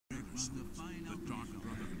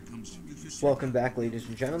Welcome back, ladies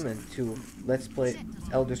and gentlemen, to Let's Play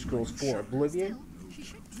Elder Scrolls 4 Oblivion.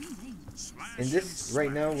 In this,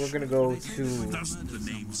 right now, we're gonna go to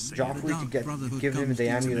Joffrey to give him the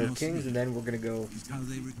amulet of kings, and then we're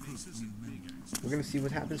gonna see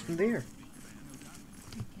what happens from there.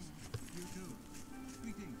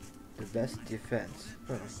 The best defense.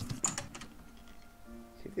 Huh. See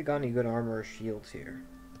if they got any good armor or shields here.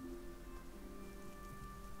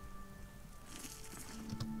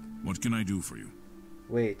 What can I do for you?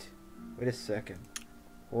 Wait a second.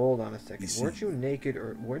 Hold on a second. Weren't you naked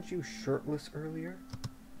or weren't you shirtless earlier?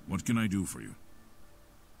 What can I do for you?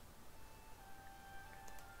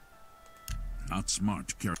 Not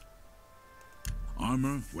smart,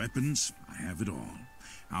 armor, weapons, I have it all.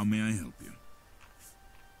 How may I help you?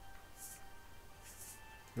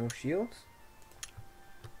 No shields?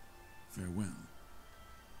 Farewell.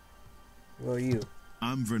 Who are you?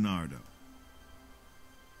 I'm Bernardo.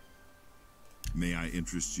 May I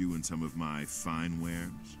interest you in some of my fine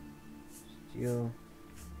wares? Steel.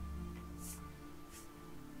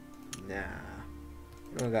 Nah.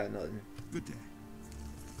 I don't got nothing. Good day.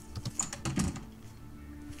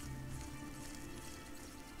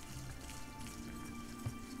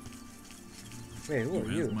 Wait, who are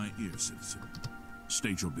you? You have my ear, citizen.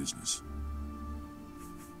 State your business.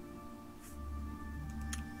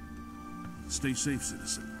 Stay safe,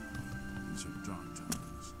 citizen. These are dark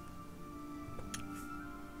times.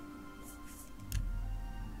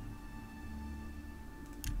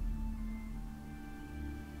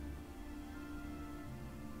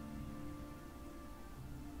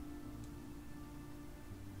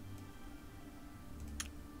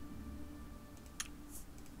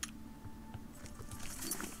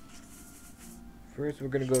 First, we're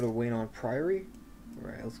gonna go to Weynon Priory.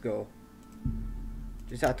 Alright, let's go.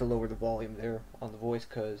 Just have to lower the volume there on the voice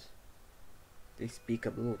because they speak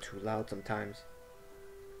up a little too loud sometimes.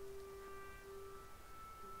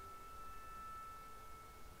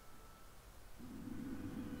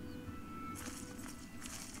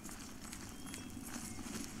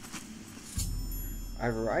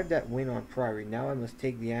 I've arrived at Weynon Priory. Now I must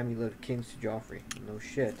take the amulet of kings to Joffrey. No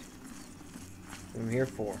shit. What I'm here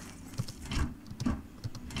for.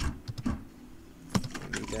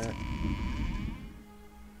 That.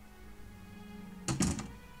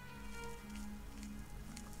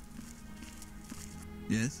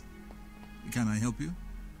 Yes? Can I help you?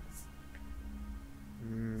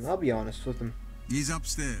 I'll be honest with him. He's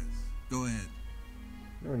upstairs. Go ahead.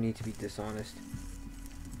 No need to be dishonest.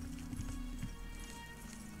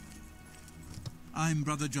 I'm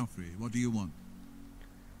Brother Joffrey. What do you want?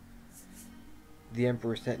 The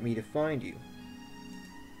Emperor sent me to find you.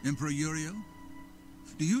 Emperor Uriel?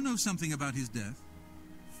 Do you know something about his death?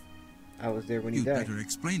 I was there when he You'd died. better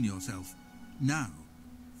explain yourself. Now.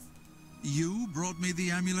 You brought me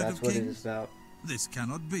the amulet That's of what kings? it is about. This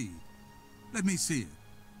cannot be. Let me see it.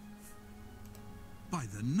 By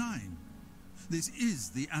the Nine. This is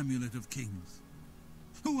the amulet of kings.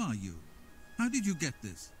 Who are you? How did you get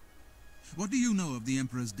this? What do you know of the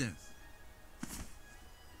Emperor's death?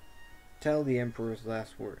 Tell the Emperor's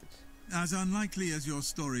last words. As unlikely as your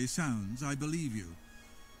story sounds, I believe you.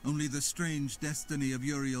 Only the strange destiny of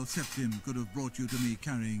Uriel Septim could have brought you to me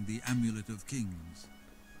carrying the amulet of kings.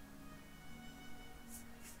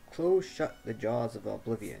 Close shut the jaws of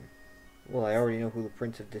Oblivion. Well, I already know who the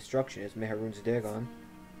Prince of Destruction is, Mehrunes Dagon.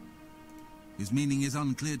 His meaning is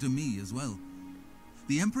unclear to me as well.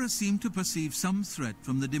 The Emperor seemed to perceive some threat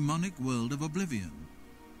from the demonic world of Oblivion.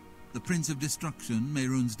 The Prince of Destruction,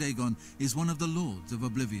 Mehrunes Dagon, is one of the Lords of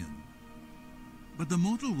Oblivion. But the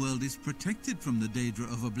mortal world is protected from the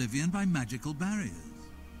Daedra of Oblivion by magical barriers.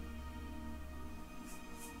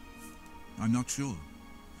 I'm not sure.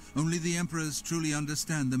 Only the Emperors truly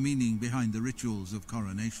understand the meaning behind the rituals of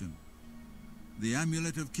coronation. The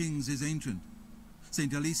Amulet of Kings is ancient.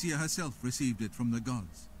 Saint Alicia herself received it from the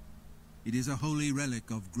gods. It is a holy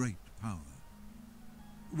relic of great power.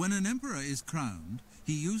 When an emperor is crowned,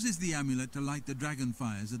 he uses the amulet to light the dragon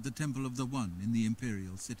fires at the Temple of the One in the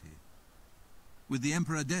Imperial City. With the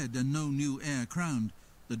emperor dead and no new heir crowned,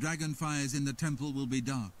 the dragon fires in the temple will be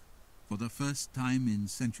dark, for the first time in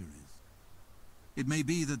centuries. It may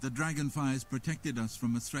be that the dragon fires protected us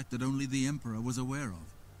from a threat that only the emperor was aware of.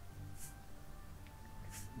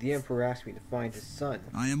 The Emperor asked me to find his son.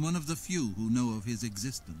 I am one of the few who know of his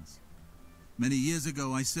existence. Many years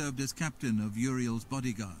ago I served as captain of Uriel's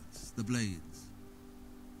bodyguards, the Blades.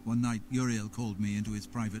 One night Uriel called me into his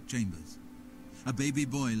private chambers. A baby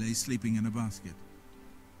boy lay sleeping in a basket.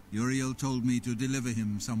 Uriel told me to deliver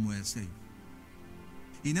him somewhere safe.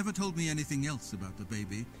 He never told me anything else about the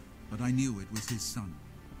baby, but I knew it was his son.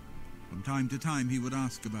 From time to time he would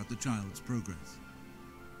ask about the child's progress.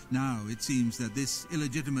 Now it seems that this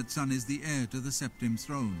illegitimate son is the heir to the Septim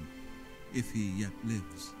throne, if he yet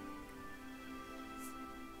lives.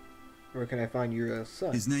 Where can I find your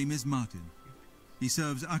son? His name is Martin. He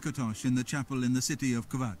serves Akatosh in the chapel in the city of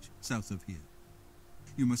Kvatch, south of here.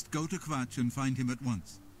 You must go to Kvatch and find him at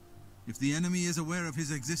once. If the enemy is aware of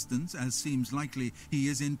his existence, as seems likely, he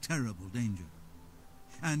is in terrible danger.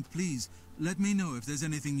 And please, let me know if there's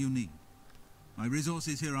anything you need. My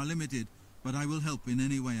resources here are limited, but I will help in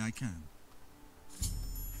any way I can.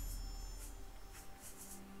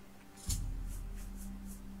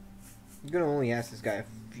 I'm gonna only ask this guy a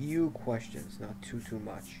few questions, not too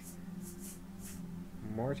much.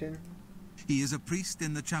 Martin? He is a priest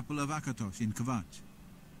in the chapel of Akatosh in Kvatch.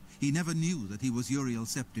 He never knew that he was Uriel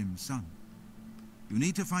Septim's son. You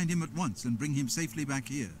need to find him at once and bring him safely back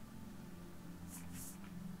here.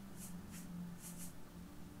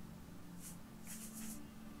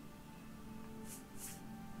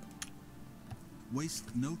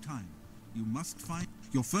 Waste no time. You must find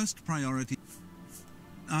your first priority.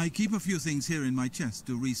 I keep a few things here in my chest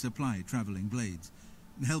to resupply traveling blades.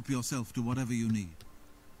 Help yourself to whatever you need.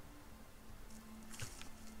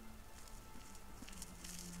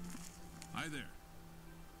 Hi there.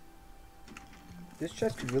 This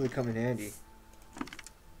chest could really come in handy.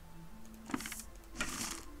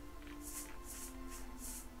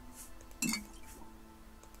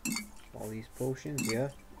 All these potions, yeah.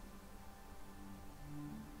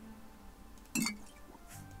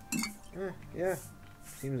 Yeah,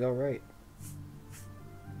 seems alright.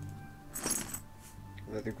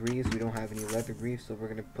 Leather greaves, we don't have any leather greaves, so we're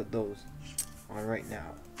gonna put those on right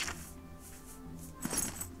now.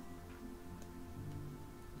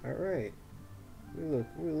 Alright.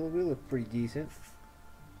 We look pretty decent.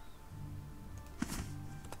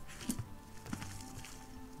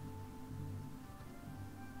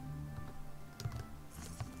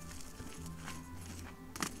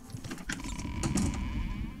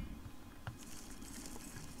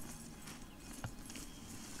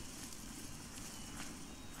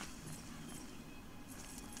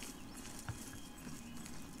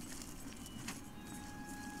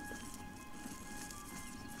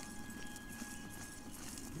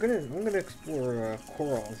 I'm gonna explore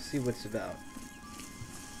Chorrol and see what it's about.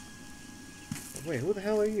 Wait, who the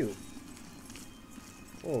hell are you?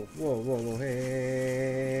 Whoa,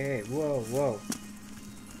 hey, whoa.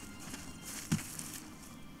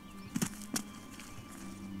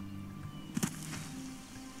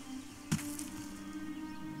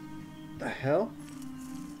 The hell?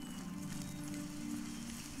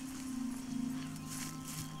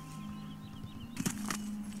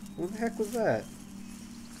 Who the heck was that?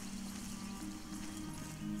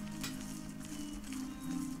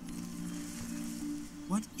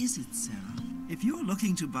 What is it, Sarah? If you're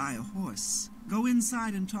looking to buy a horse, go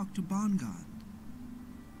inside and talk to Bongard.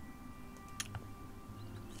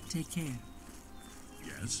 Take care.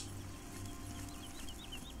 Yes?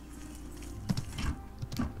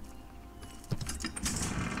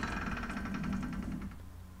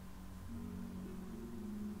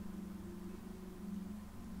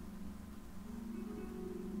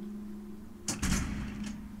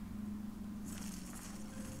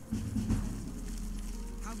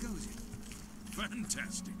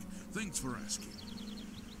 Fantastic. Thanks for asking.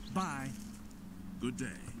 Bye. Good day.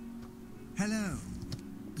 Hello.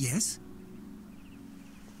 Yes?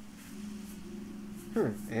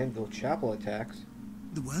 Anvil chapel attacks.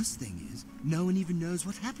 The worst thing is, no one even knows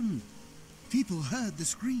what happened. People heard the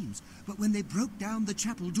screams, but when they broke down the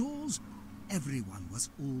chapel doors, everyone was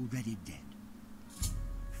already dead.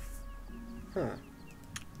 Huh.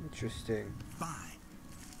 Interesting. Bye.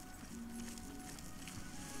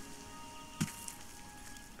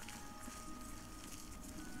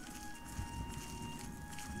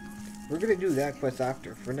 We're gonna do that quest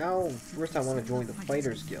after. For now, first I want to join the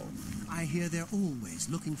Fighters Guild. I hear they're always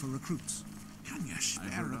looking for recruits. Can you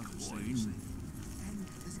spare a coin?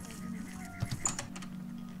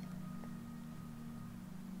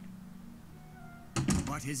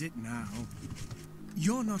 What is it now?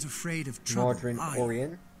 You're not afraid of trouble, Modern are you?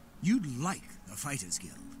 Orion. You'd like the Fighters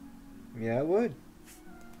Guild. Yeah, I would.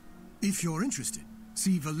 If you're interested,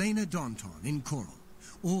 see Velena Daunton in Chorrol,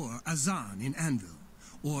 or Azan in Anvil,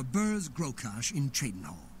 or Burz Grokash in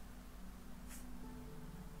Cheydinhal.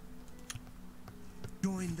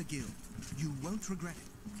 Join the guild. You won't regret it.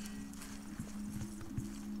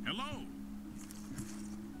 Hello?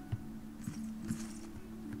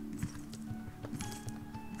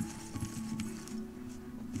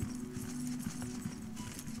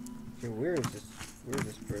 Okay, where is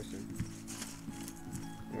this person? person.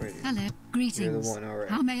 Where are you? Hello. You're the Greetings. one, alright.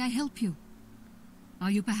 How may I help you?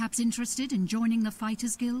 Are you perhaps interested in joining the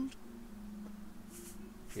Fighters Guild?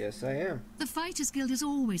 Yes, I am. The Fighters Guild is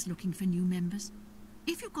always looking for new members.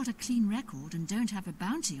 If you've got a clean record and don't have a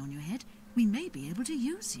bounty on your head, we may be able to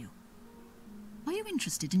use you. Are you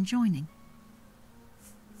interested in joining?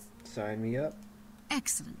 Sign me up.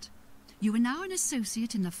 Excellent. You are now an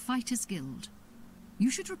associate in the Fighters Guild. You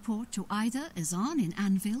should report to either Cheydinhal in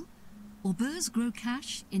Anvil or Burrs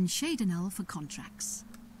Grocash in Cheydinhal for contracts.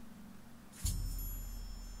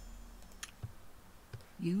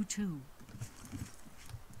 You too.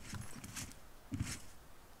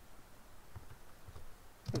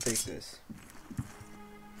 I'll take this.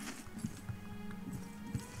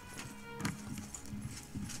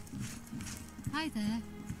 Hi there.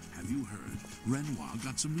 Have you heard? Renoir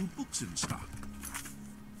got some new books in stock.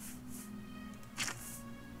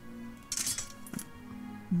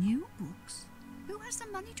 New books? Who has the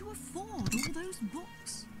money to afford all those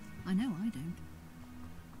books? I know I don't.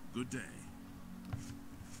 Good day.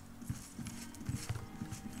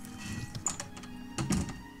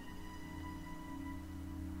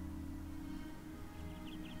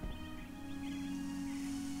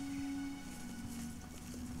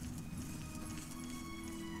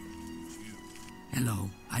 Hello,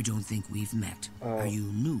 I don't think we've met. Are you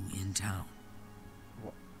new in town?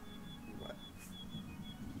 What?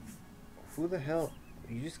 Who the hell?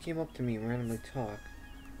 You just came up to me and randomly talk.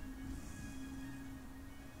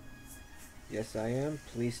 Yes, I am.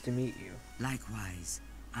 Pleased to meet you. Likewise.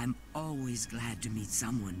 I'm always glad to meet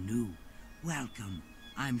someone new. Welcome.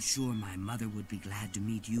 I'm sure my mother would be glad to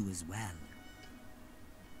meet you as well.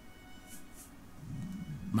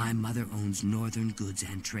 My mother owns Northern Goods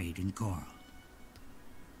and Trade in Chorrol.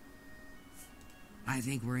 I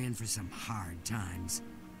think we're in for some hard times.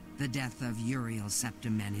 The death of Uriel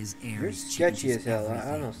Septim and his heirs. You're sketchy as hell. I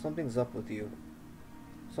everything. don't know. Something's up with you.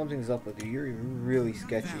 Something's up with you. You're really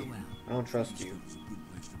sketchy. Farewell. I don't trust you.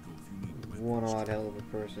 One odd hell of a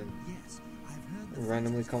person. Yes, I've heard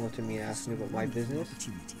Randomly come up to me and ask me about my business.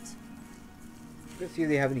 opportunities. Let's see if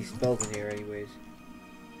they have any spells in here anyways.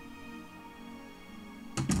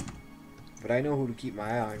 But I know who to keep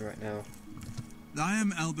my eye on right now. I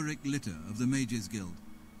am Alberic Litter of the Mages Guild.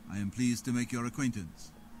 I am pleased to make your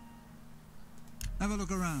acquaintance. Have a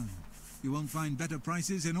look around. You won't find better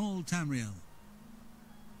prices in all Tamriel.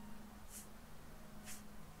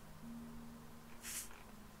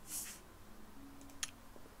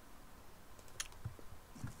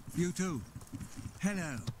 You too.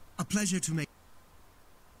 Hello. A pleasure to make...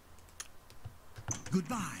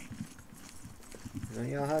 Goodbye. None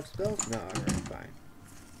of y'all have spells? No, alright, fine.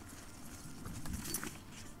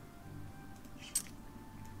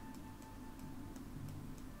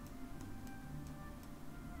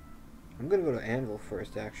 I'm gonna go to Anvil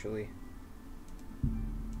first, actually.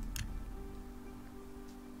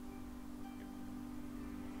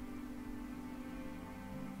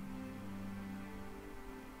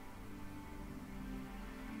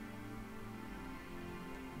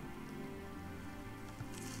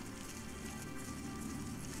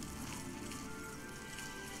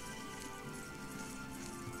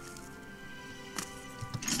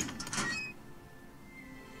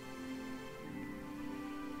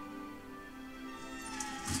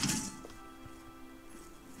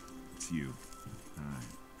 You.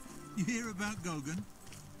 You hear about Gogan?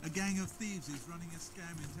 A gang of thieves is running a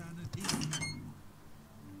scam in town and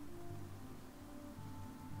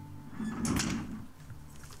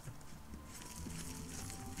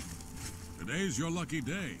Today's your lucky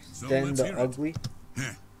day, so Sten let's the hear Ugly. it.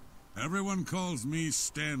 Heh. Everyone calls me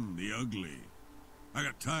Sten the Ugly. I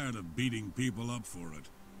got tired of beating people up for it.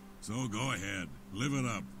 So go ahead, live it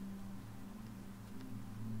up.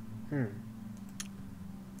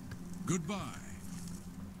 Goodbye.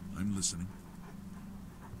 I'm listening.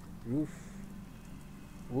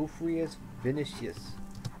 Rufrius Vinicius.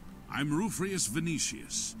 I'm Rufrius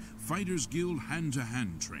Vinicius, Fighters Guild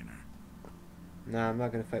hand-to-hand trainer. Nah, I'm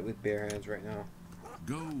not gonna fight with bare hands right now.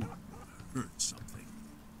 Go hurt something.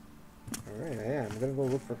 Alright, I am. I'm gonna go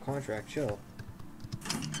look for contract. Chill.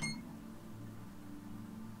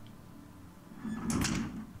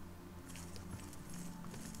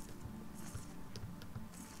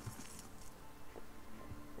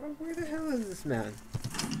 Where the hell is this man?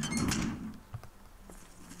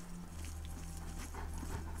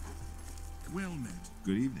 Well met.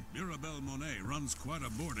 Good evening. Mirabelle Monet runs quite a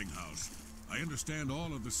boarding house. I understand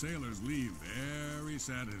all of the sailors leave very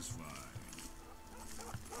satisfied.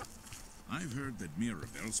 I've heard that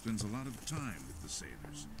Mirabelle spends a lot of time with the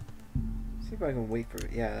sailors. See if I can wait for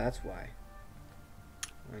it. Yeah, that's why.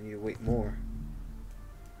 I need to wait more.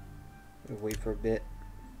 Wait for a bit.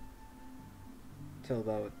 Till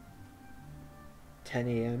about 10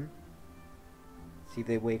 a.m. See if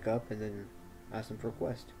they wake up and then ask them for a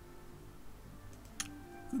quest.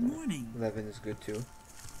 Good morning. 11 is good too.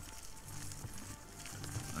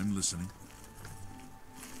 I'm listening.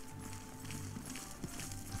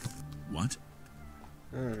 What?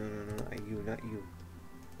 No, not you, not you.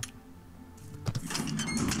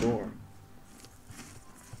 Door.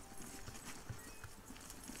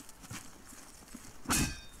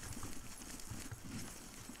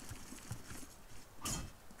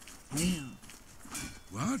 Well,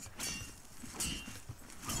 What?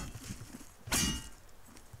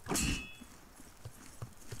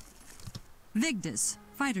 Vigdis,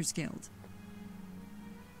 Fighters Guild.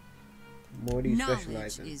 What do you Knowledge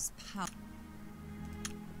specialize in? is power.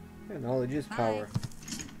 Yeah, knowledge is Bye. power.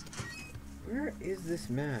 Where is this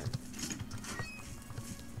man?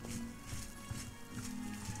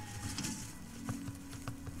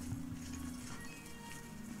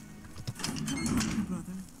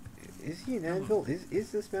 brother. Is he an Anvil?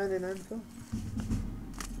 Is this man an Anvil?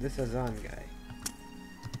 This Azan guy.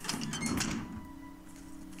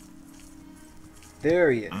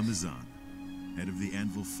 There he is. I'm Azan, head of the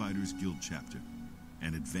Anvil Fighters Guild chapter,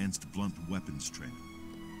 and advanced blunt weapons trainer.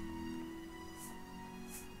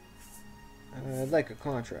 I'd like a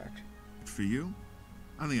contract. For you?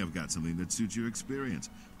 I think I've got something that suits your experience.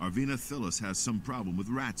 Arvina Phyllis has some problem with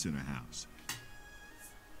rats in her house.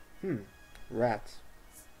 Rats.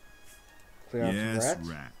 Clear out some Yes, rats?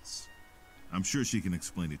 rats. I'm sure she can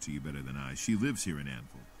explain it to you better than I. She lives here in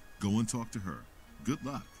Anvil. Go and talk to her. Good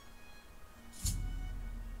luck.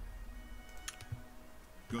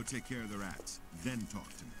 Go take care of the rats, then talk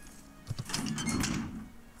to me.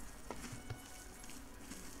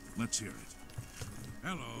 Let's hear it.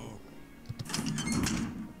 Hello.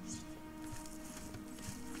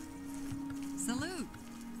 Salute.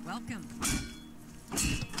 Welcome.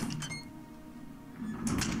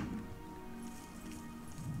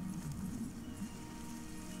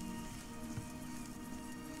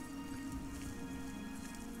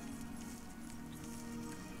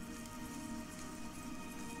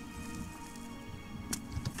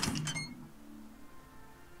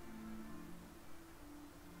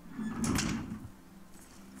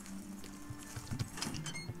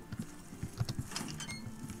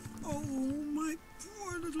 Oh, my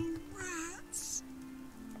poor little rats.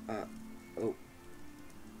 Oh.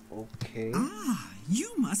 Okay. Ah,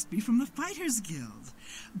 you must be from the Fighters Guild.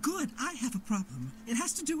 Good, I have a problem. It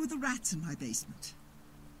has to do with the rats in my basement.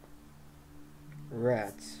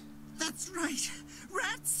 Rats. That's right.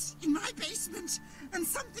 Rats in my basement. And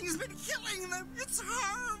something has been killing them. It's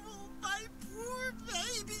horrible. My poor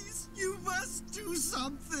babies. You must do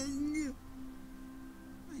something.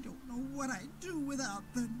 I don't know what I'd do without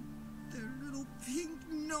them. Their little pink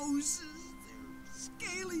noses, their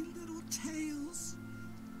scaly little tails.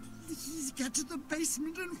 Please get to the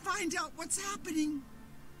basement and find out what's happening.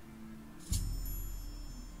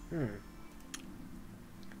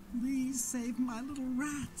 Please save my little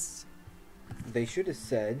rats. They should have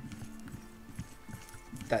said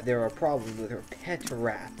that there are problems with her pet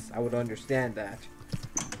rats. I would understand that.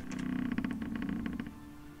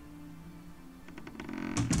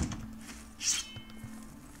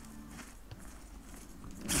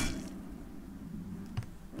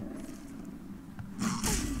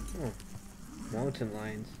 Mountain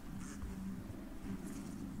lions.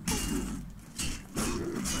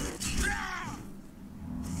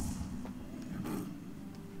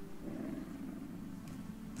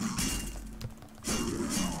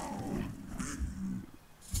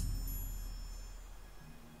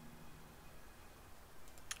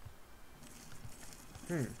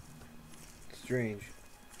 Strange.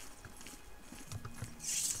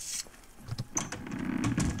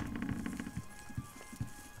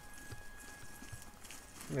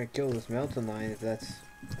 I'm gonna kill this mountain lion if that's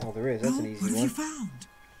all there is. That's an easy what have one. you found?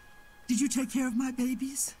 Did you take care of my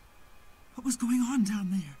babies? What was going on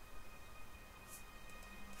down there?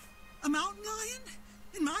 A mountain lion?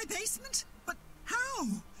 In my basement? But how?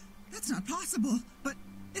 That's not possible. But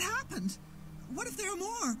it happened. What if there are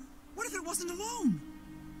more? What if it wasn't alone?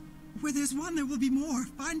 Where there's one, there will be more.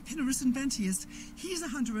 Find Pinarus and Ventius. He's a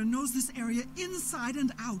hunter and knows this area inside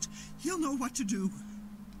and out. He'll know what to do.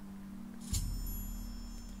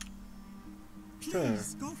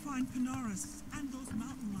 Please, go find Pinarus and those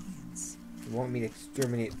mountain lions. You want me to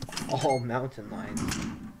exterminate all mountain lions?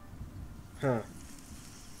 Huh.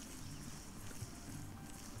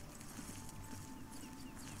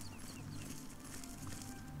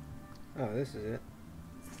 Oh, this is it.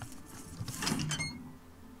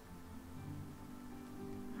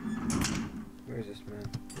 man.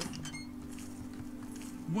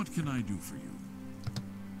 What can I do for you?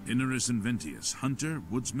 Inaris Inventius, hunter,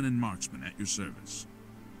 woodsman, and marksman at your service.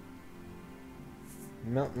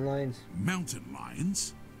 Mountain lions. Mountain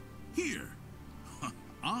lions? Here.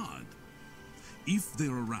 Odd. If they're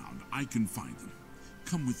around, I can find them.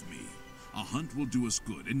 Come with me. A hunt will do us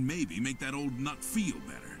good and maybe make that old nut feel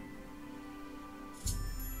better.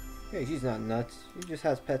 Hey, she's not nuts. She just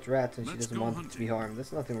has pet rats and she Let's doesn't go want them to be hunting. harmed.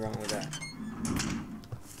 There's nothing wrong with that.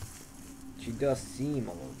 She does seem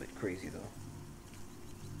a little bit crazy though.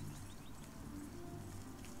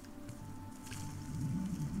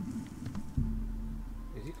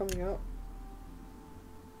 Is he coming out?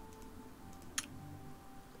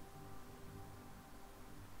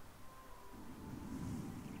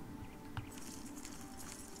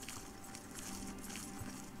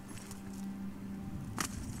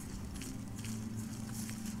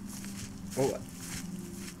 Oh.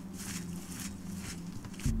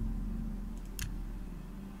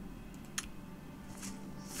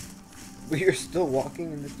 But you're still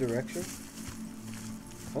walking in this direction?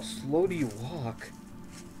 How slow do you walk?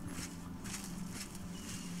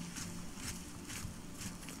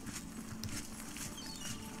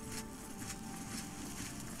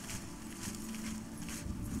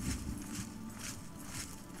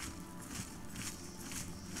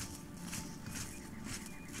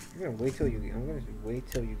 I'm gonna wait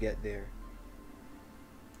till you get there.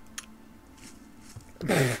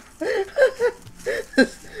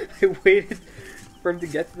 I waited for him to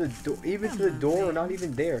get to the door, even to the door, or not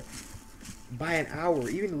even there, by an hour,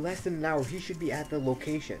 even less than an hour. He should be at the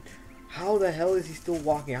location. How the hell is he still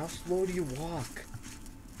walking? How slow do you walk?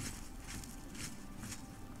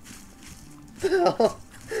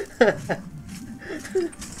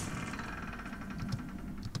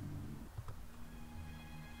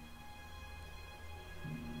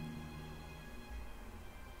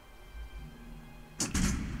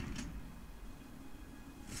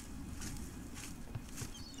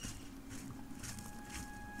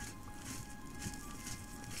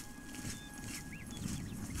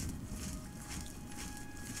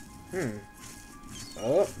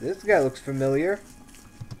 Oh, this guy looks familiar.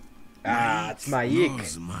 Ah, it's Maik.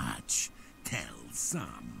 Knows much, tell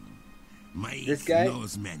some. Maik This guy?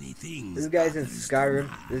 knows many things. This guy's in others Skyrim. do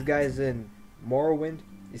not. This guy's in Morrowind.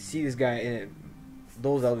 You see this guy in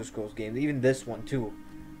those Elder Scrolls games. Even this one too.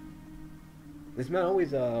 This man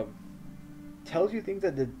always tells you things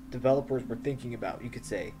that the developers were thinking about. You could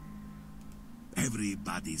say.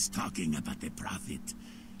 Everybody's talking about the prophet.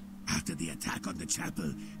 After the attack on the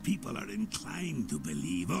chapel, people are inclined to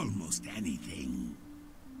believe almost anything.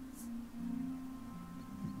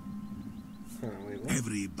 Wait, what?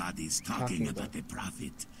 Everybody's talking about the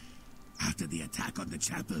prophet. After the attack on the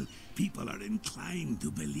chapel, people are inclined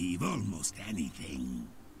to believe almost anything.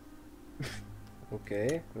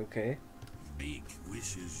 Okay, okay. Maik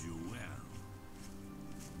wishes you well.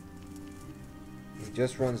 He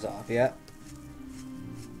just runs off, yeah.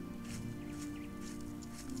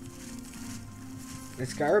 In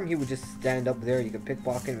Skyrim, he would just stand up there. You could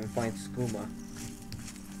pickpocket him and find skooma.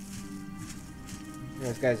 Yeah,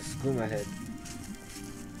 this guy's a skooma head.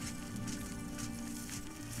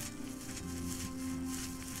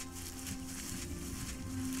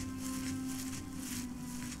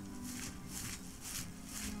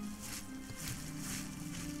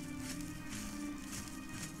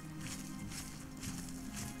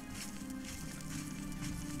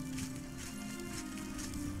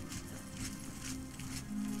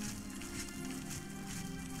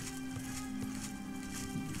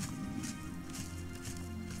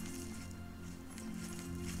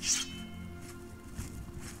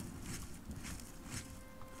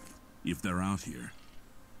 If they're out here,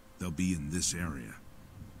 they'll be in this area.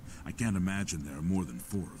 I can't imagine there are more than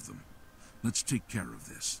 4 of them. Let's take care of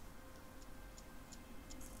this.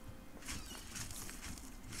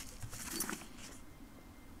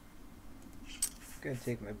 I'm gonna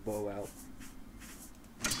take my bow out.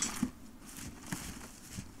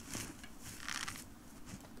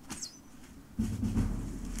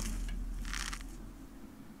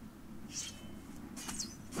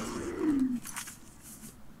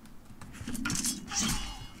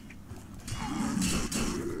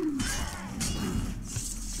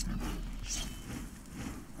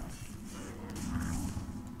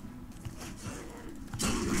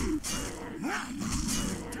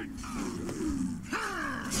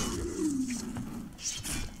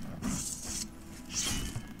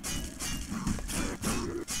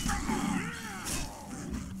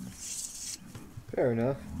 Fair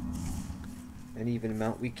enough. An even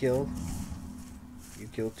amount we killed. You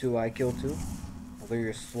killed 2, I killed 2. Although you're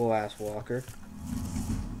a slow ass walker.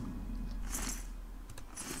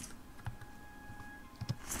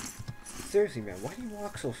 seriously, man, why do you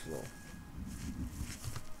walk so slow?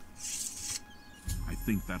 I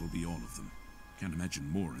think that'll be all of them. Can't imagine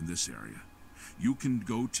more in this area. You can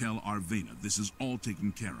go tell Arvena this is all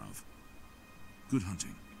taken care of. Good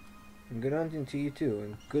hunting. And good hunting to you too,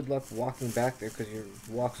 and good luck walking back there, because you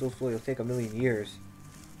walk so slow, it'll take a million years.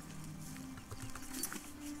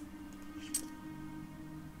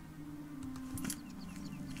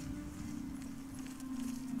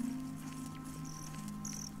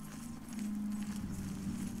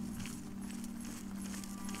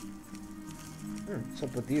 What's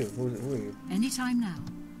up with you? Who are you? Anytime now.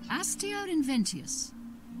 Astia Inventius,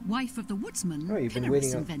 wife of the woodsman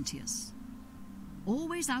Pinarus Inventius.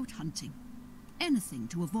 Always out hunting. Anything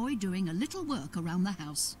to avoid doing a little work around the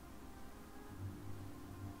house.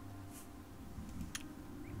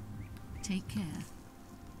 Take care.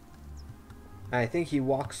 I think he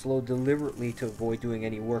walks slow deliberately to avoid doing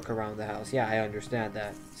any work around the house. Yeah, I understand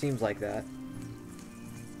that. Seems like that.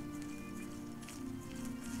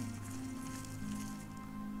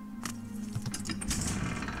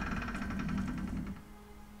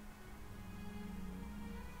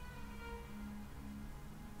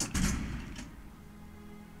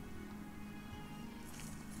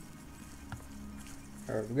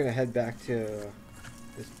 Alright, we're gonna head back to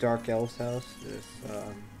this Dark Elf's house. This,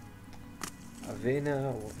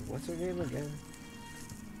 Arvena, what's her name again?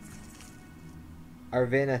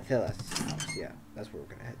 Arvena Thelas house, yeah, that's where we're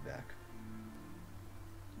gonna head back.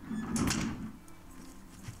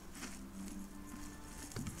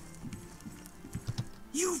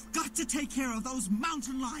 You've got to take care of those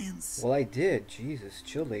mountain lions! Well, I did. Jesus,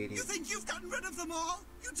 chill, lady. You think you've gotten rid of them all?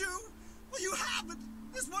 You do? Well, you haven't!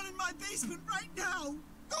 There's one in my basement right now!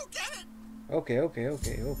 Go get it! Okay, I'll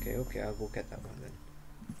go get that one then.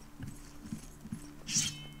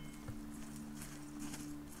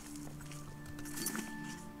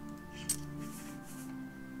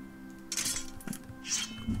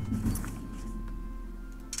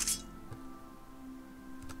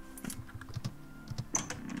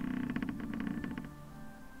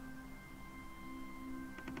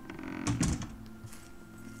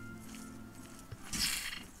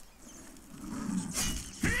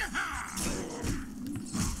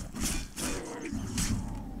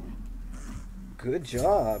 Good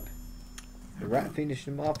job. The rat finished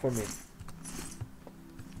him off for me.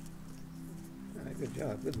 Alright, good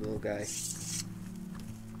job. Good little guy.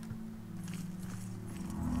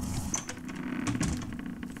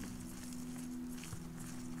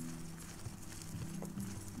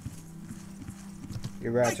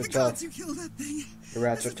 Your rats are tough. You killed that thing. Your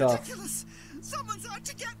rats are tough. Ridiculous. Someone's out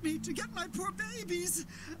to get me, to get my poor babies.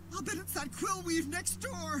 I'll bet it's that quill weave next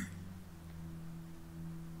door.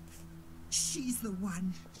 She's the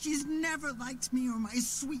one. She's never liked me or my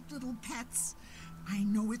sweet little pets. I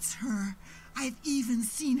know it's her. I've even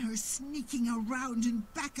seen her sneaking around in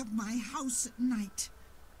back of my house at night.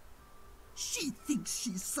 She thinks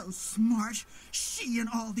she's so smart. She and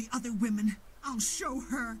all the other women. I'll show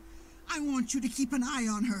her. I want you to keep an eye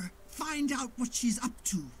on her. Find out what she's up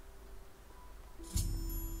to.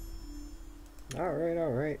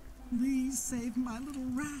 Alright. Please save my little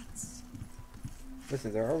rats.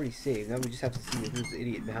 Listen, they're already saved. Now we just have to see who's the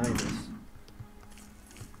idiot behind this.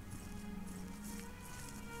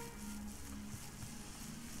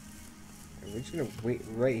 And we're just gonna wait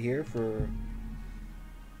right here for...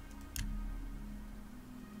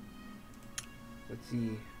 Let's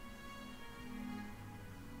see...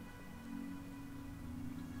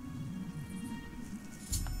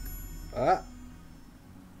 Ah!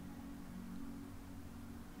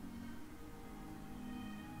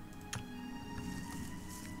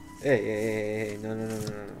 Hey, no.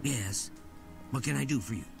 Yes? What can I do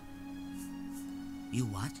for you? You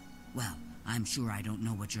what? Well, I'm sure I don't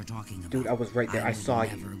know what you're talking about. Dude, I was right there. I saw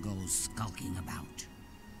you. Never go skulking about.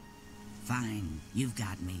 Fine, you've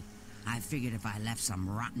got me. I figured if I left some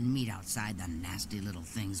rotten meat outside, the nasty little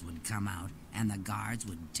things would come out, and the guards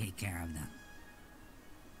would take care of them.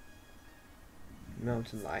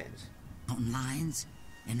 Mountain lions. Mountain lions?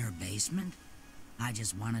 In her basement? I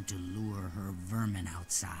just wanted to lure her vermin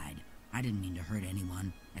outside. I didn't mean to hurt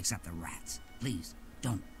anyone, except the rats. Please,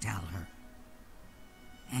 don't tell her.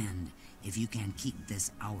 And if you can keep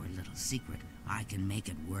this our little secret, I can make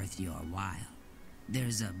it worth your while.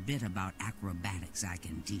 There's a bit about acrobatics I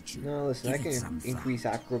can teach you. No, listen, I can increase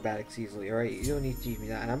acrobatics easily, alright? You don't need to teach me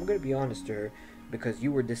that. And I'm going to be honest to her, because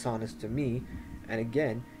you were dishonest to me. And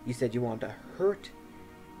again, you said you wanted to hurt.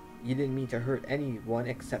 You didn't mean to hurt anyone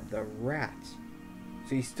except the rats.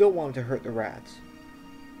 So you still wanted to hurt the rats.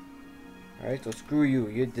 Alright, so screw you.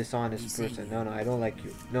 You're a dishonest person. No, I don't like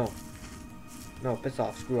you. No, piss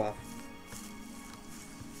off. Screw off.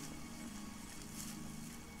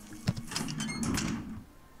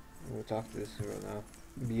 We'll talk to this girl now.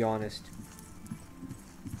 Be honest.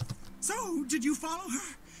 So, did you follow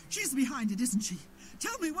her? She's behind it, isn't she?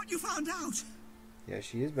 Tell me what you found out. Yeah,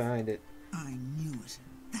 she is behind it. I knew it.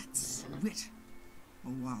 That's wit.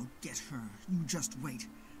 Oh, I'll get her. You just wait.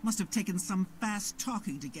 Must have taken some fast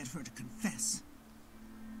talking to get her to confess.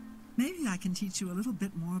 Maybe I can teach you a little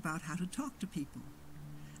bit more about how to talk to people.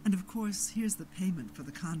 And of course, here's the payment for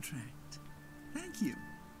the contract. Thank you.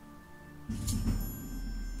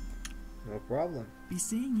 No problem. Be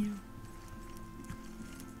seeing you.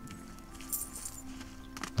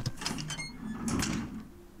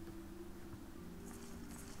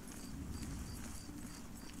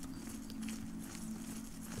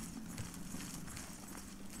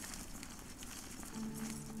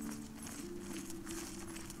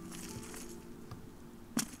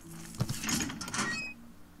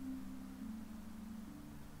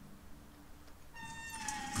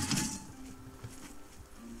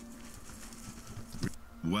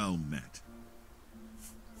 Well met.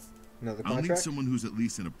 Another I'll contract? need someone who's at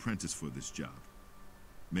least an apprentice for this job.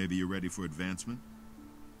 Maybe you're ready for advancement?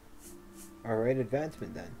 Alright,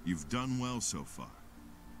 advancement then. You've done well so far.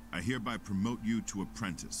 I hereby promote you to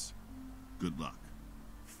apprentice. Good luck.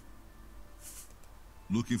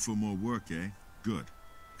 Looking for more work, eh? Good.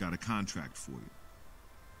 Got a contract for you.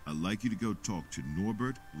 I'd like you to go talk to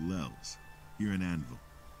Norbert Lels, here in Anvil.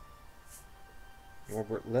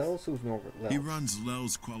 Norbert Lels? Who's Norbert Lels? He runs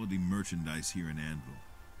Lels quality merchandise here in Anvil.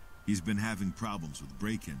 He's been having problems with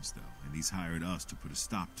break-ins, though, and he's hired us to put a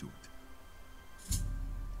stop to it.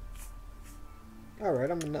 Alright,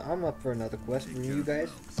 I'm up for another quest from you guys.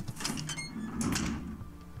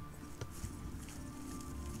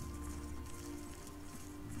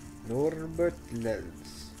 Norbert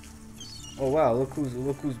Lels. Oh wow, look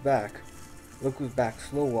who's back. Look who's back,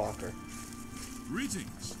 Slow Walker.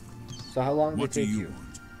 Greetings. So how long did What it take do you you?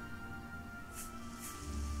 want?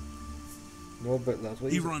 Norbert Lels.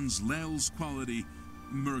 He runs Lels quality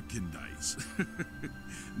merchandise.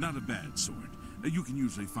 Not a bad sort. You can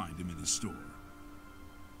usually find him in his store.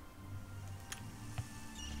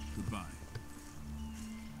 Goodbye.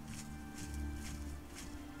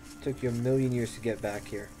 Took you a million years to get back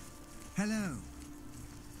here. Hello.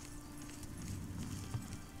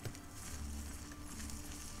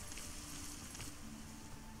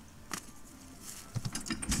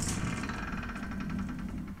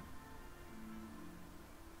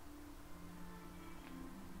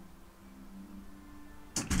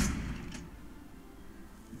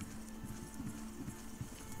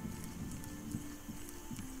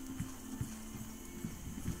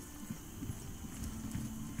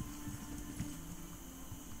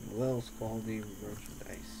 Lels quality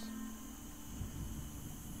merchandise.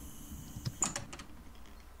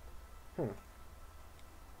 Huh.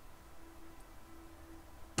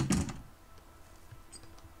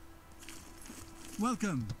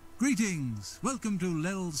 Welcome. Greetings. Welcome to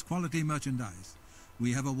Lels Quality Merchandise.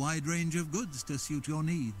 We have a wide range of goods to suit your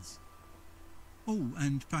needs. Oh,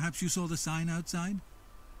 and perhaps you saw the sign outside?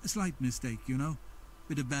 A slight mistake, you know.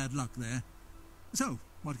 Bit of bad luck there. So,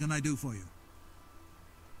 what can I do for you?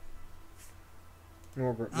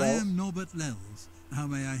 Norbert Lels. I am Norbert Lels. How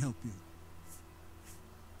may I help you?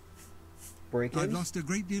 Break-ins? I've lost a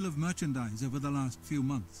great deal of merchandise over the last few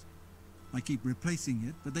months. I keep replacing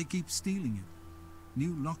it, but they keep stealing it.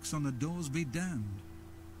 New locks on the doors be damned.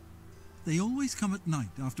 They always come at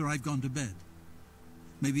night after I've gone to bed.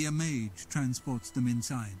 Maybe a mage transports them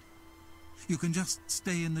inside. You can just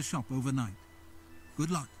stay in the shop overnight. Good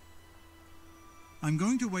luck. I'm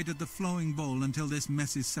going to wait at the flowing bowl until this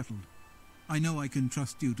mess is settled. I know I can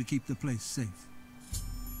trust you to keep the place safe.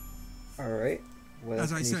 Alright. What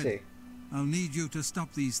else As I can you said, say? I'll need you to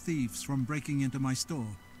stop these thieves from breaking into my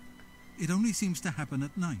store. It only seems to happen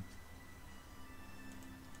at night.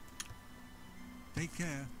 Take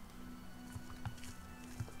care.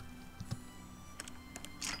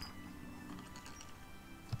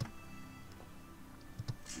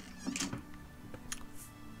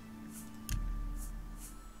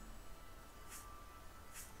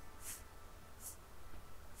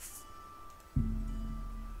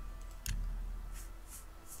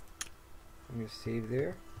 I'm gonna save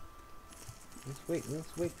there.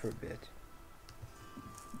 Let's wait for a bit.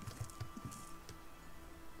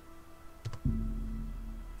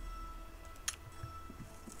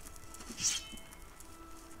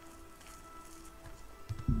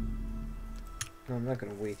 No, I'm not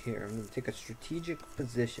gonna wait here. I'm gonna take a strategic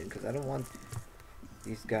position because I don't want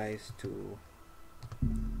these guys to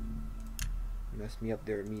mess me up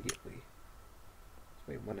there immediately. Let's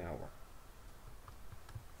wait 1 hour.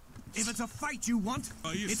 If it's a fight you want,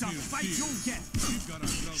 it's a fight you'll get. We've got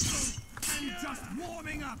ourselves I'm just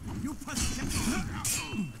warming up, you pathetic.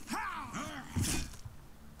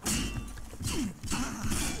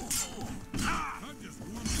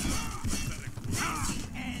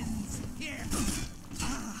 Ends here.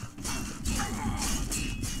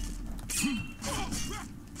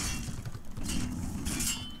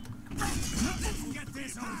 Let's get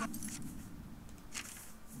this over.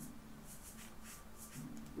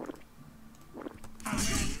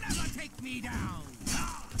 You'll never take me down.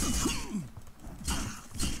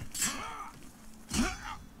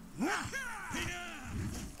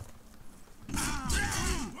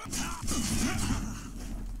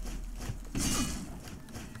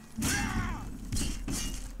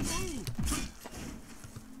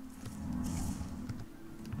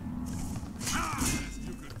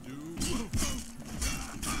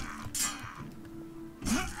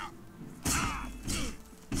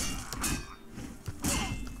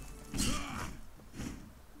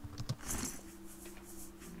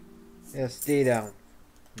 Yeah, stay down,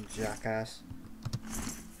 jackass.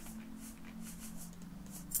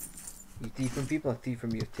 You thief from people, I thief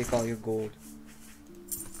from you. Take all your gold.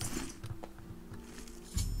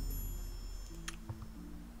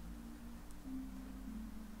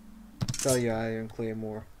 Sell your iron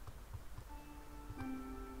claymore.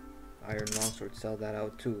 Iron longsword, sell that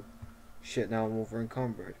out too. Shit, now I'm over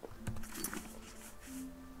encumbered.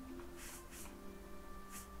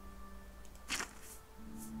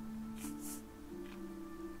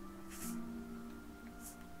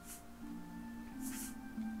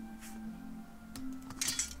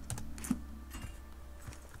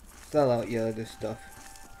 Sell out your other stuff.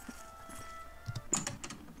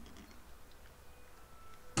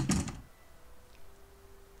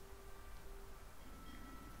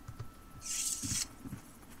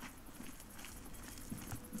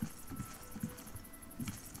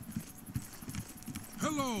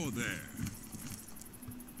 Hello there.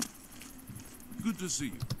 Good to see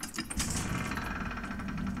you.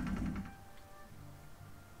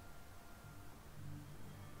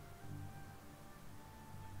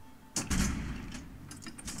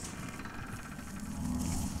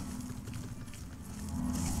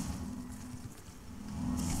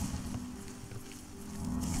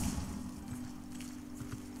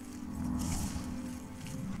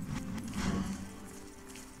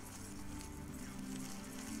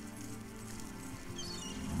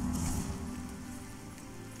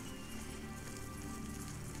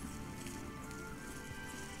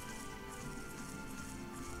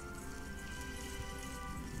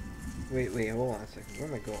 Wait, hold on a second. Where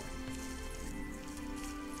am I going?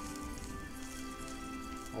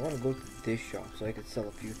 I want to go to this shop so I can sell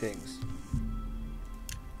a few things.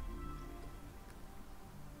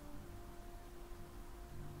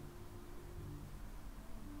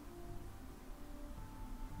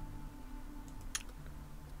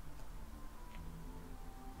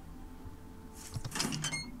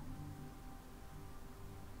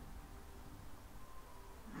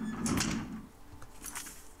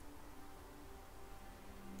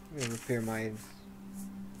 I'm gonna repair my...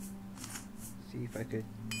 See if I could...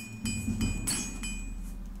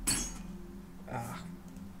 Ah.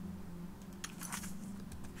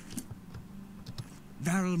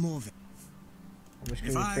 Barrel more. How much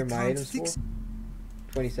can I repair my items for?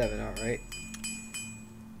 27, alright.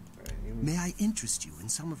 May I interest you in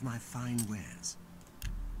some of my fine wares?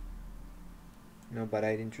 No, but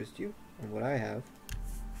I'd interest you in what I have.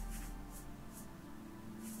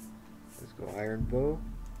 Let's go iron bow.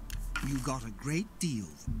 You got a great deal.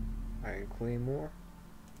 Iron claymore.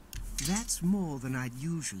 That's more than I'd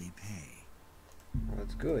usually pay. Well,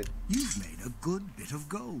 that's good. You've made a good bit of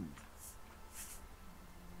gold.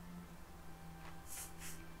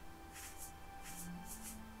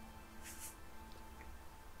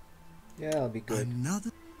 Yeah, I'll be good.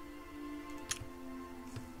 Another.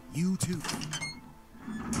 You too.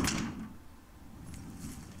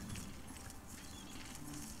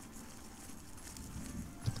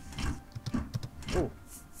 Oh,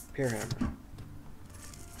 spear hammer.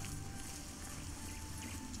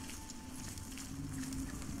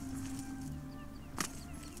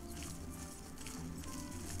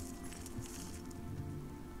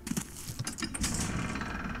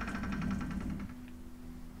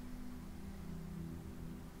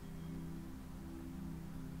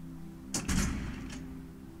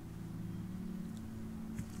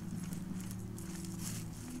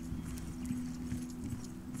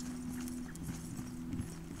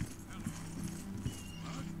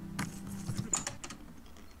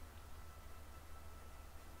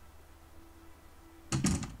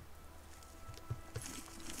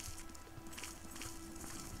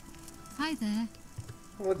 Hi there.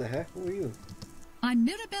 What the heck? Who are you? I'm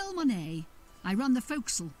Mirabelle Monet. I run the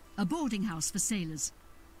forecastle, a boarding house for sailors.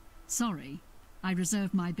 Sorry, I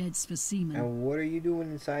reserve my beds for seamen. And what are you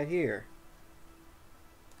doing inside here?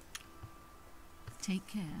 Take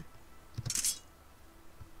care.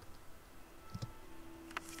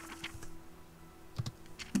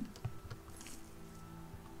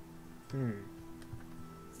 I'm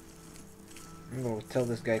gonna tell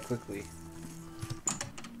this guy quickly.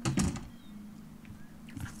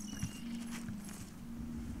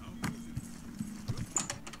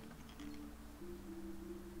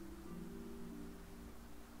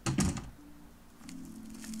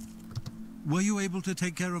 Were you able to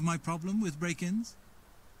take care of my problem with break-ins?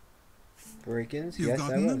 Break-ins? You've Yes,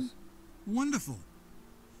 gotten I was. them? Wonderful.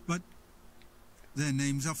 But their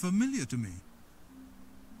names are familiar to me.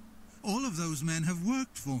 All of those men have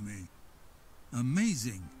worked for me.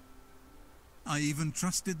 Amazing. I even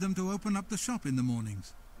trusted them to open up the shop in the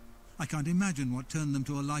mornings. I can't imagine what turned them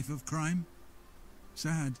to a life of crime.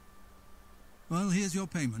 Sad. Well, here's your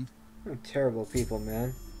payment. They're terrible people,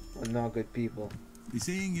 man. Well, not good people. Be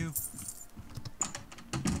seeing you.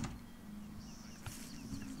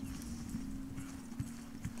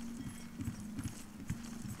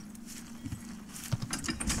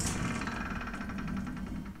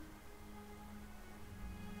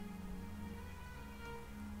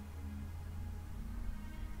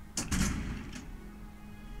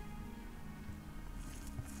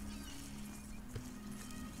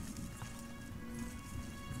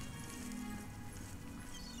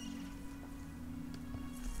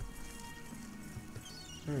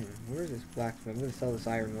 Where's this blacksmith? I'm gonna sell this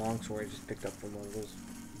iron longsword I just picked up from one of those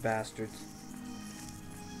bastards.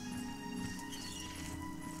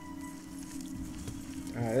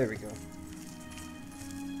 Alright, there we go.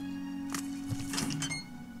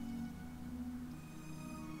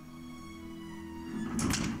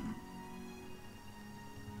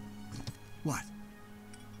 What?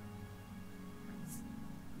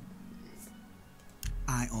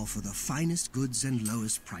 I offer the finest goods and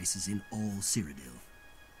lowest prices in all Cyrodiil.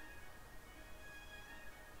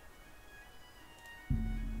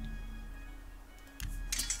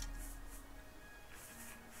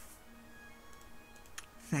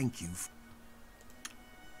 Thank you.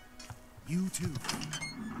 You too.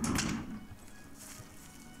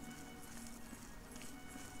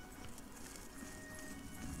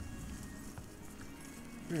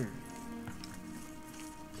 We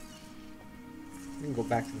can go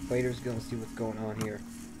back to the Fighters Guild and see what's going on here.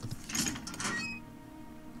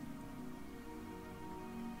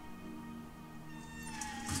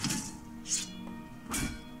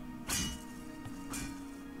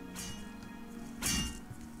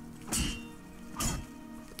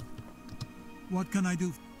 What can I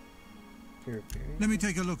do? Let me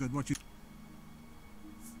take a look at what you...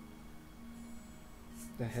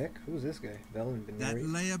 The heck? Who's this guy? Velen Benari? That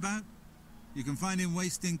layabout? You can find him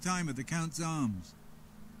wasting time at the Count's arms.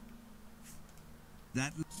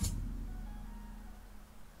 That...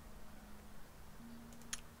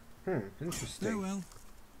 Interesting. Very well.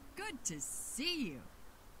 Good to see you.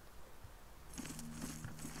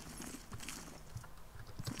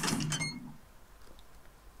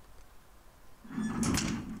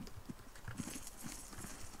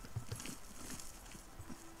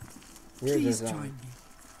 Please join me.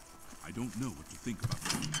 I don't know what to think about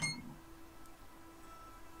that.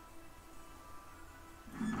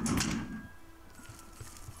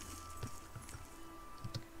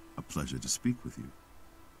 A pleasure to speak with you.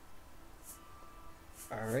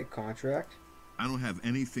 Alright, contract. I don't have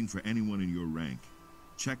anything for anyone in your rank.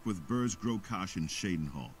 Check with Burz Grokash in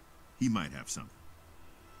Cheydinhal. He might have something.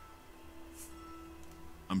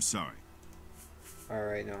 I'm sorry.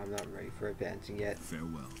 Alright, no, I'm not ready for advancing yet.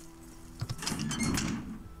 Farewell.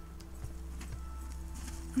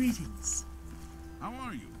 Greetings. How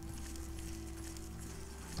are you?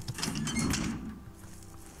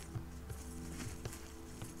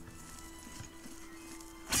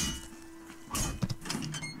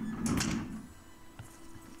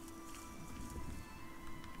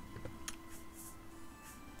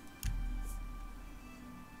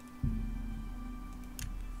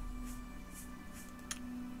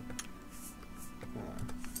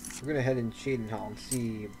 We're gonna head in Cheydinhal and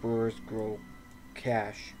see Burz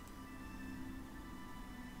Grokash.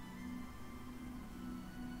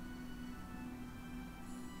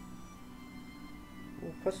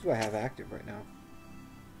 What quests do I have active right now?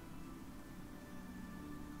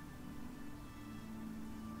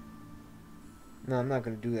 No, I'm not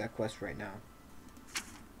gonna do that quest right now.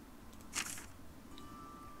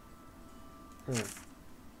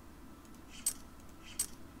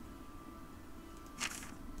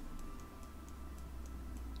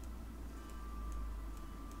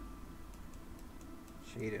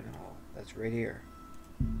 Cheydinhal. That's right here.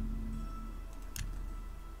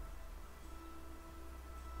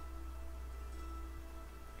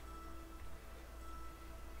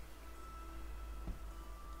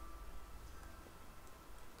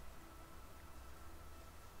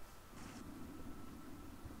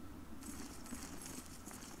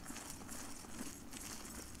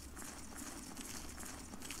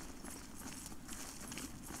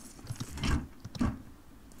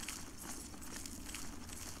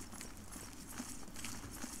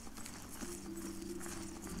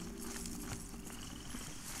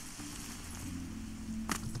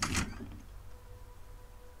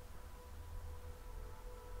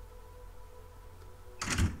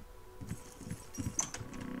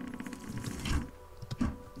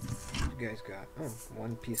 You guys got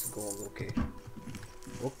 1 piece of gold.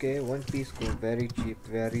 Okay, 1 piece gold, very cheap,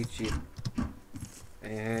 very cheap.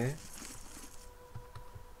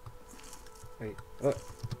 Wait, oh,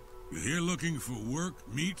 You here looking for work,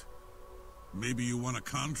 meat? Maybe you want a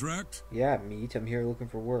contract? Yeah, meat. I'm here looking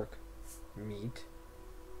for work. Meat.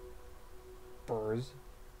 Burrs.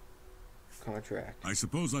 Contract. I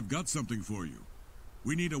suppose I've got something for you.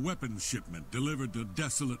 We need a weapons shipment delivered to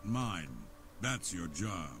Desolate Mine. That's your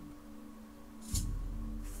job.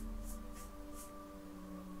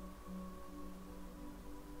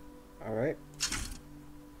 Alright.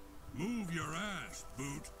 Move your ass,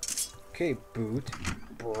 Boot. Okay, Boot.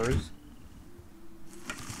 Burrs.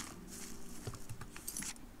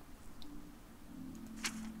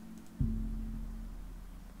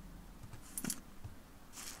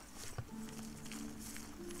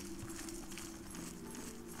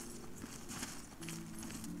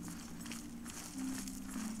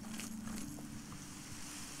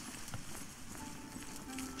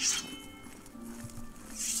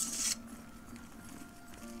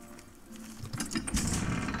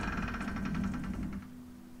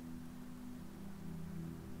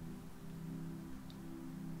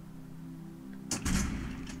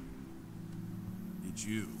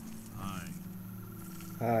 You. Hi.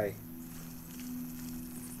 Hi.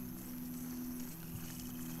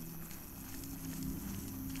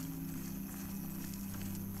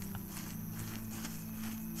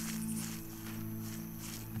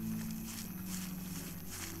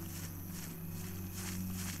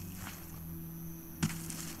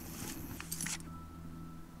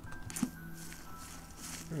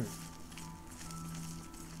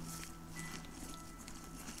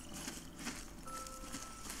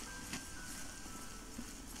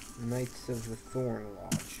 Knights of the Thorn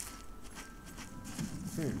Lodge.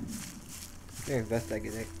 Gonna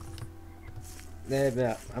investigate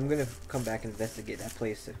it. I'm gonna come back and investigate that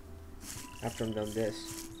place after I'm done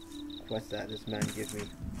this quest that this man gives me.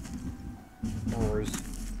 Burrs.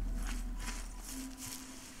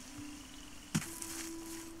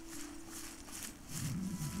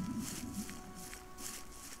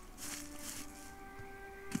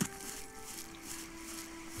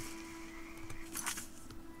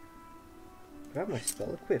 I have my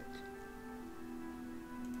spell equipped.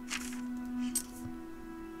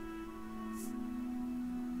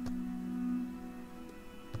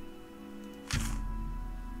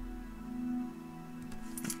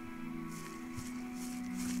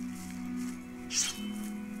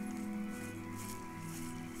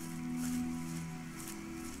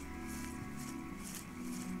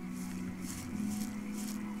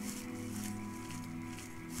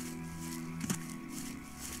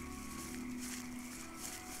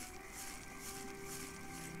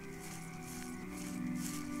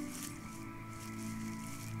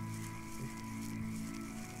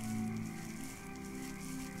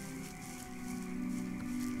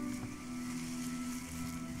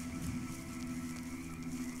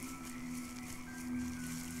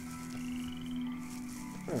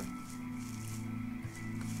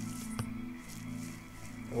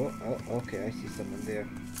 Oh, okay, I see someone there.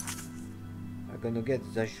 I'm gonna get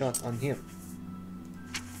the shot on him.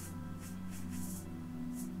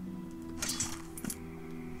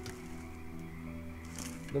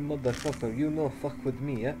 The motherfucker, you know fuck with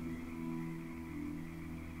me, yeah?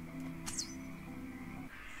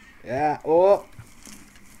 Yeah, oh!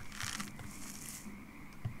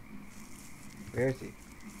 Where is he?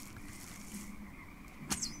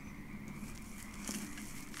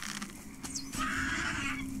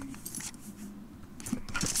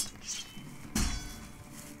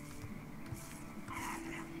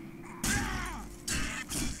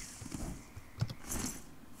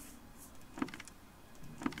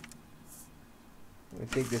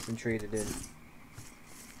 Take this and trade it in.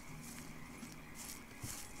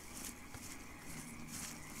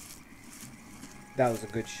 That was a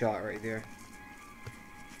good shot right there.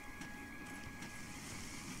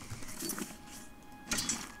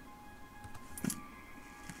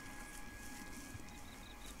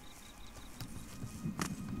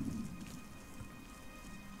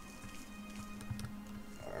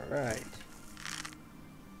 Alright.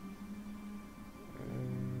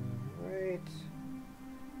 Alright.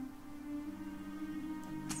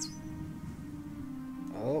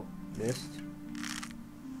 Oh, missed.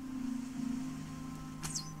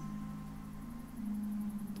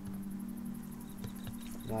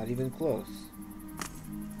 Not even close.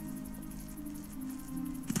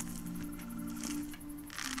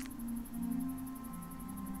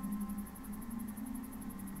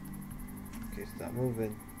 Okay, stop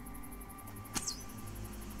moving.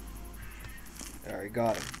 There, I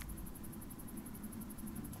got him.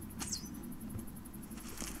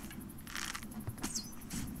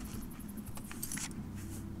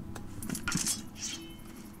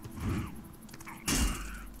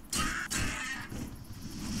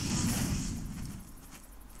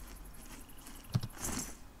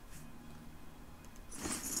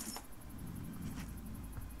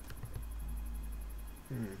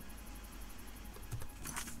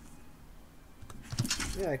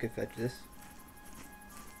 Yeah, I could fetch this.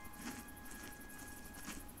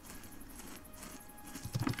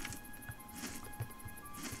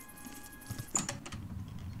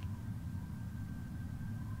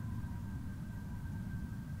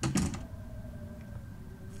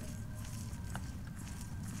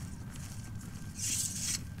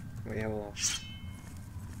 Wait, hold on.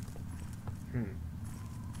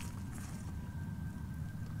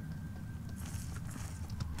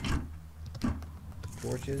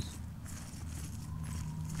 Torches.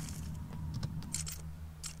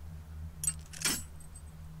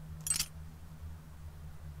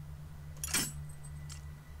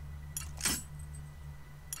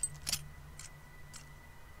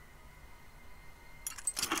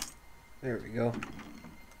 There we go.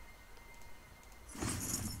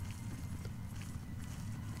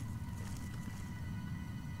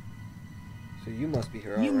 So you must be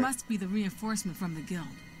here, You all right. must be the reinforcement from the guild.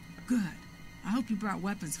 Good. I hope you brought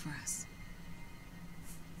weapons for us.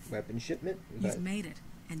 Weapon shipment? You've made it,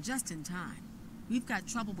 and just in time. We've got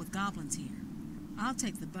trouble with goblins here. I'll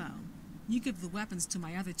take the bow. You give the weapons to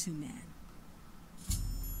my other 2 men.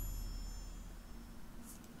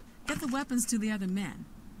 Get the weapons to the other men.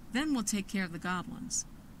 Then we'll take care of the goblins.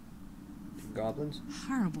 Goblins?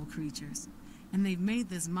 Horrible creatures. And they've made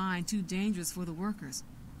this mine too dangerous for the workers.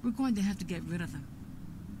 We're going to have to get rid of them.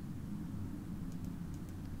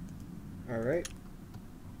 Alright.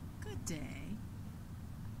 Good day.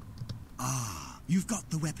 Ah, you've got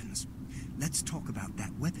the weapons. Let's talk about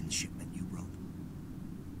that weapons shipment you wrote.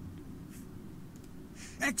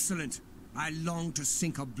 Excellent! I long to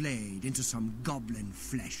sink a blade into some goblin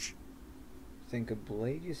flesh. Sink a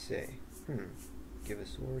blade, you say? Give a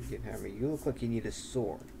sword, give hammer. You look like you need a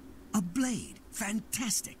sword. A blade!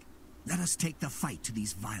 Fantastic! Let us take the fight to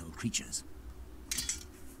these vile creatures.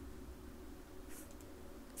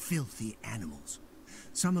 Filthy animals.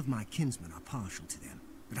 Some of my kinsmen are partial to them,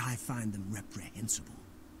 but I find them reprehensible.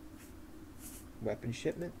 Weapon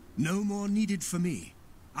shipment? No more needed for me.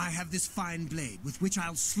 I have this fine blade with which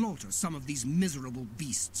I'll slaughter some of these miserable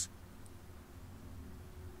beasts.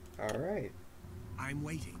 Alright. I'm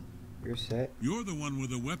waiting. You're set. You're the one with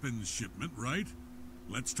the weapons shipment, right?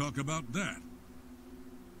 Let's talk about that.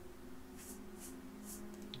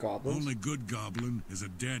 Goblins? Only good goblin is a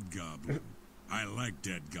dead goblin. I like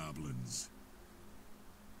dead goblins.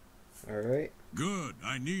 Alright. Good,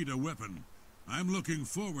 I need a weapon. I'm looking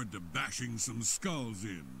forward to bashing some skulls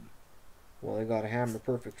in. Well, I got a hammer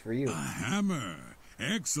perfect for you. A hammer!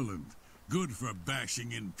 Excellent. Good for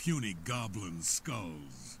bashing in puny goblin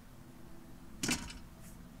skulls.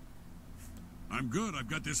 I'm good, I've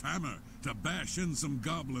got this hammer to bash in some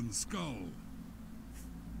goblin skull.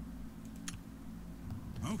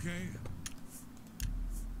 Okay.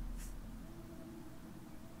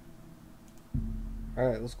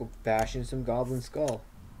 Alright, let's go bash in some goblin skull.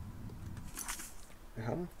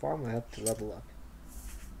 How far am I up to level up?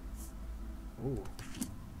 Ooh.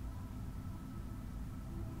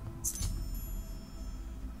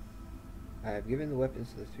 I have given the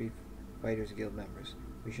weapons to the 3 Fighters Guild members.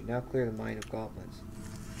 We should now clear the mine of goblins.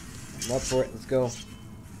 I'm up for it, let's go.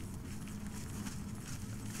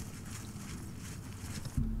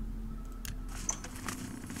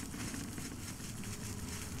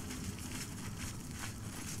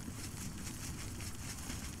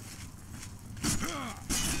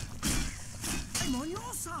 I'm on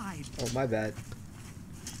your side. Oh, my bad.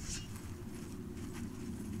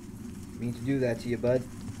 Mean to do that to you, bud.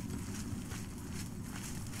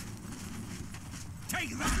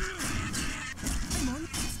 Take that! I'm on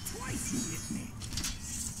twice, you hit me.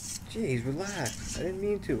 Jeez, relax. I didn't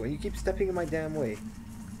mean to. And you keep stepping in my damn way.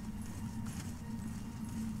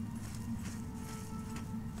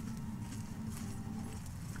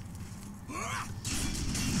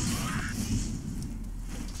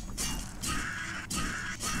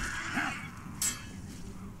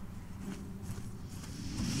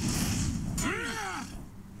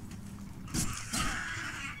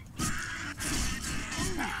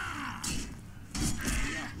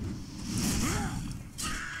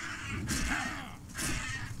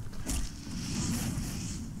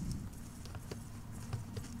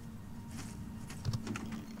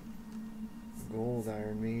 Gold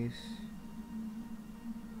iron mace.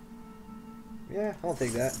 Yeah, I'll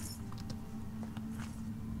take that.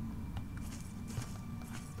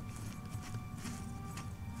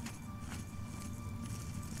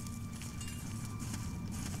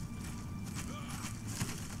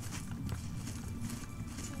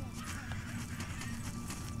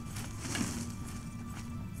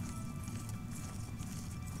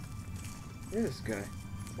 Where's this guy?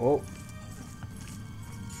 Oh.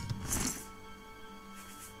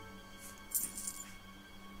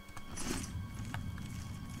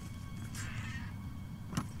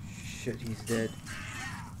 Shit, he's dead.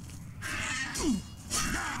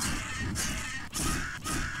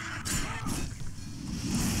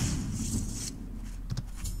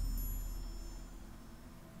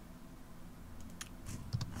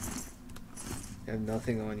 I have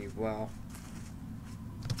nothing on you. Wow.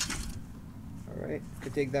 Alright,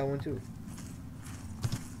 could take that one too.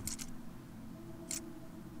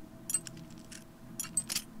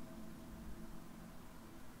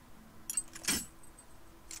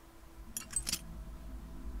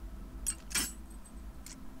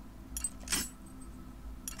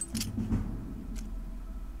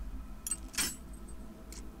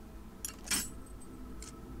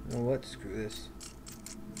 You know what? Screw this.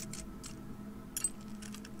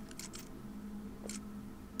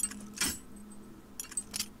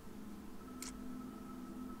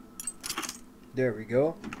 There we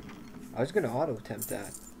go. I was gonna auto attempt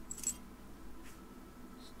that.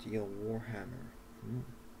 Steel Warhammer.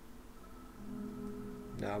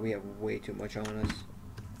 Nah, we have way too much on us.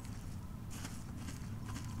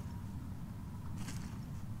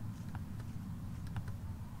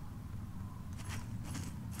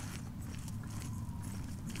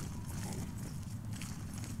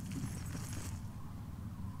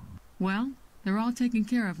 Well, they're all taken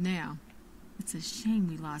care of now. It's a shame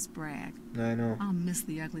we lost Bragg. I know. I'll miss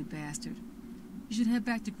the ugly bastard. You should head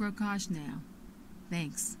back to Grokash now.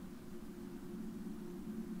 Thanks.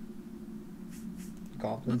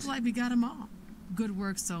 Goblins. Looks like we got them all. Good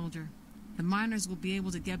work, soldier. The miners will be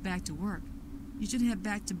able to get back to work. You should head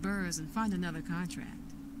back to Burrs and find another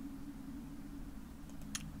contract.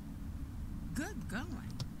 Good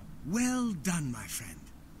going. Well done, my friend.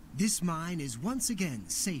 This mine is once again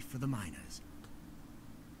safe for the miners.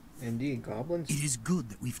 Indeed, goblins. It is good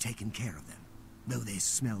that we've taken care of them, though they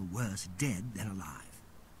smell worse dead than alive.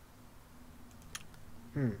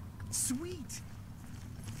 Sweet.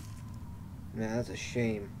 Nah, that's a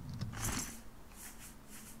shame.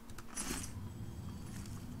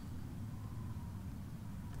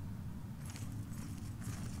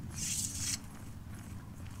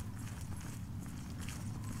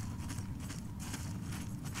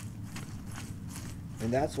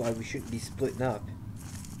 And that's why we shouldn't be splitting up.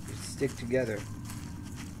 We stick together.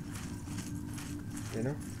 You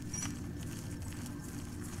know?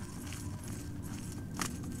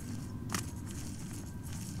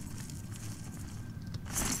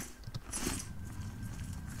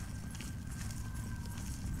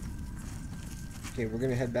 Okay, we're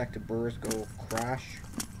gonna head back to Burrs, go crash.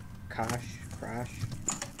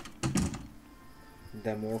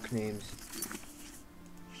 Them orc names.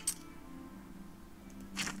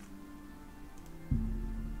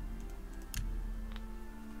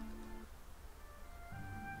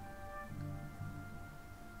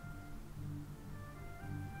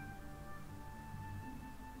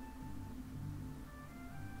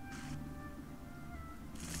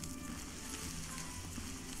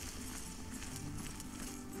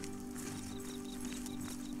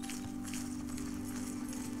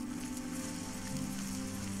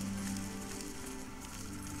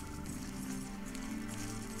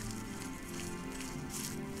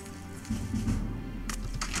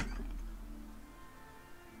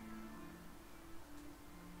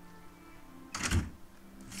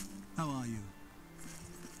 How are you?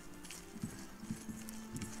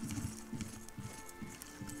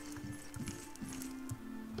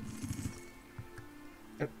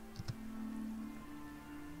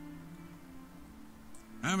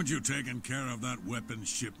 Haven't you taken care of that weapon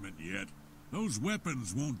shipment yet? Those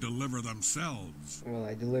weapons won't deliver themselves. Well,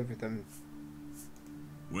 I delivered them.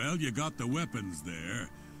 Well, you got the weapons there,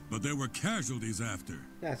 but there were casualties after.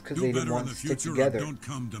 Yeah, it's because they didn't want to stick together. Don't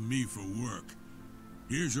come to me for work.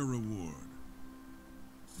 Here's your reward.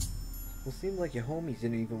 Well, it seemed like your homies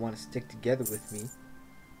didn't even want to stick together with me.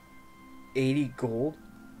 80 gold?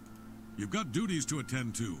 You've got duties to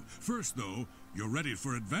attend to. First, though, you're ready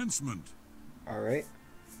for advancement. Alright.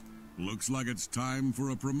 Looks like it's time for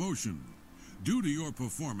a promotion. Due to your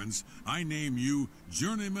performance, I name you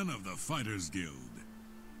Journeyman of the Fighters Guild.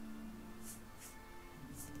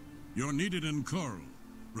 You're needed in Chorrol.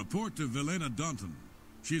 Report to Weynon Danton.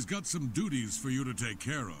 She's got some duties for you to take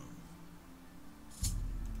care of.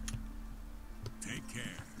 Take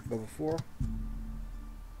care. But before,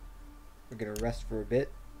 we're gonna rest for a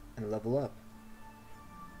bit and level up.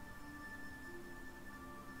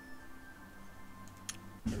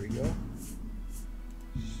 There we go.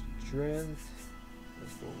 Strength.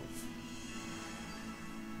 Let's go.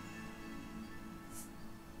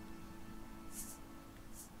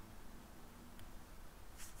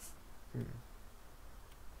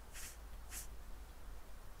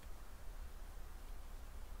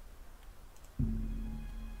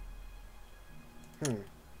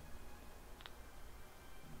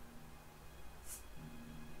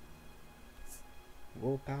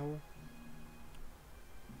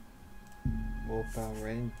 Willpower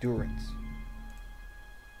and endurance.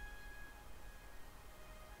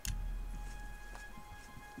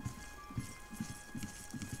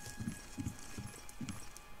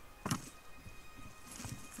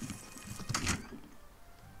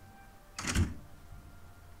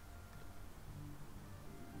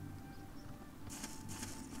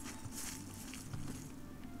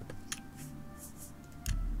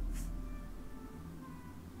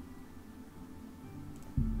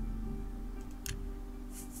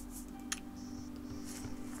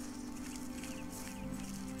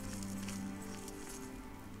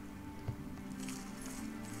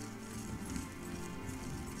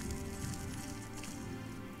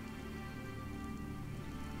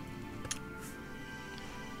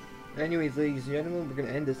 Anyways, ladies and gentlemen, we're going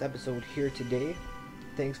to end this episode here today.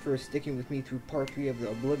 Thanks for sticking with me through part 3 of the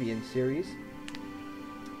Oblivion series.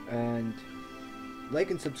 And like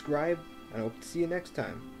and subscribe, and I hope to see you next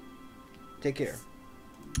time. Take care.